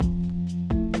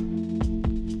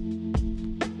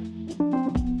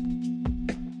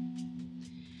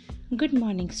Good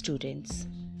morning, students.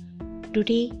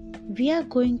 Today we are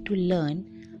going to learn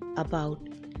about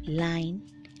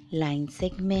line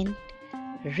segment,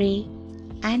 ray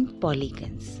and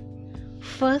polygons.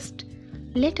 First,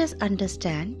 let us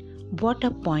understand what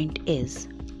a point is.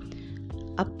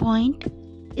 A point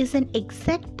is an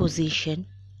exact position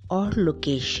or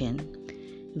location.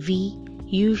 We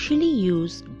usually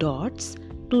use dots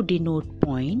to denote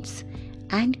points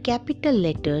and capital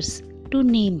letters to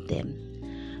name them.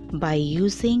 By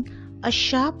using a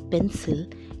sharp pencil,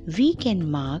 we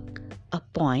can mark a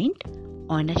point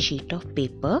on a sheet of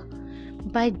paper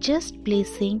by just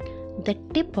placing the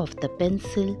tip of the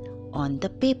pencil on the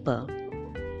paper.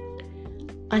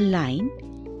 A line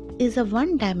is a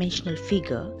one-dimensional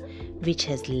figure which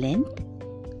has length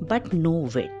but no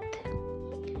width.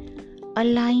 A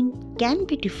line can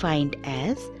be defined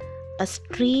as a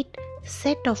straight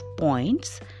set of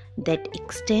points that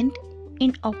extend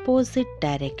in opposite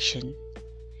direction.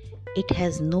 It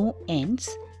has no ends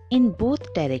in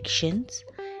both directions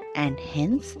and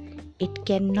hence it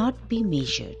cannot be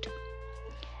measured.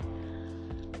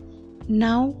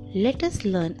 Now let us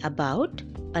learn about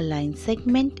a line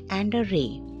segment and a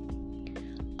ray.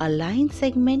 A line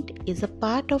segment is a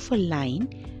part of a line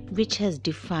which has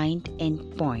defined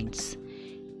endpoints.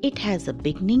 It has a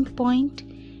beginning point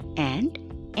and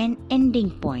an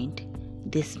ending point.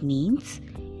 This means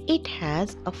it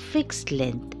has a fixed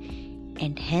length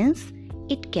and hence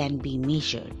it can be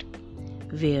measured.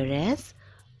 Whereas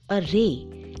a ray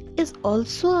is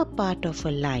also a part of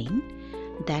a line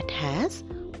that has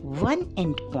one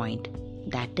endpoint,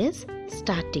 that is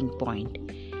starting point,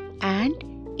 and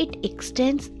it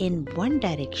extends in one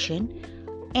direction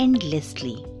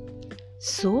endlessly.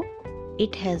 So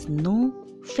it has no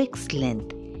fixed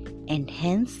length and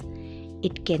hence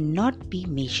it cannot be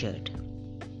measured.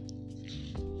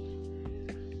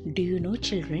 Do you know,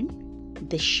 children,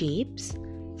 the shapes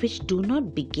which do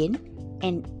not begin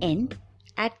and end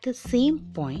at the same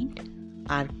point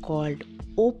are called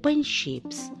open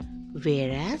shapes,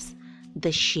 whereas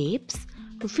the shapes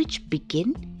which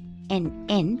begin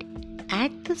and end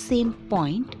at the same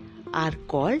point are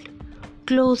called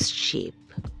closed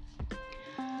shape.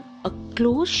 A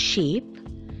closed shape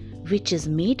which is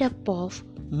made up of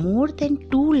more than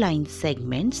two line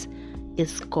segments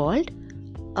is called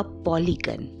a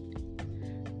polygon.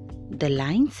 The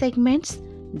line segments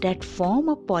that form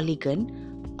a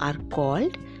polygon are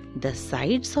called the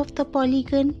sides of the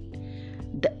polygon.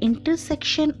 The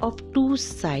intersection of two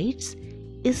sides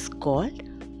is called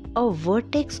a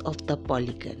vertex of the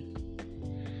polygon.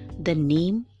 The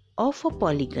name of a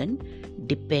polygon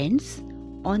depends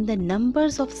on the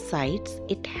numbers of sides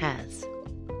it has.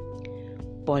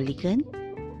 Polygon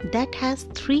that has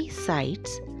 3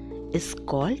 sides is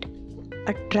called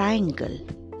a triangle.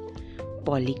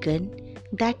 Polygon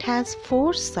that has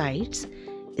 4 sides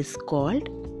is called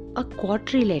a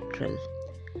quadrilateral.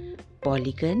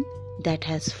 Polygon that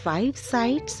has 5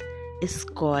 sides is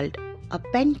called a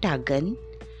pentagon.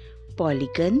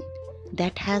 Polygon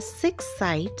that has 6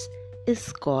 sides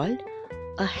is called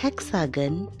a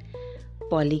hexagon.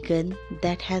 Polygon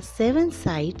that has 7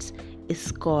 sides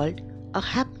is called a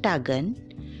heptagon.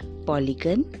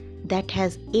 Polygon that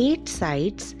has 8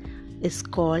 sides is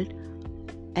called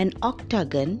an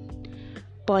octagon.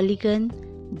 Polygon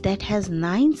that has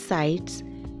 9 sides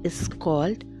is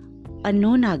called a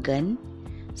nonagon.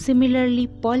 Similarly,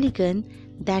 polygon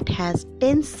that has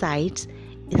 10 sides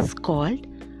is called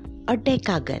a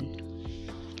decagon.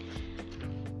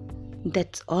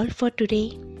 That's all for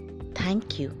today.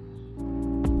 Thank you.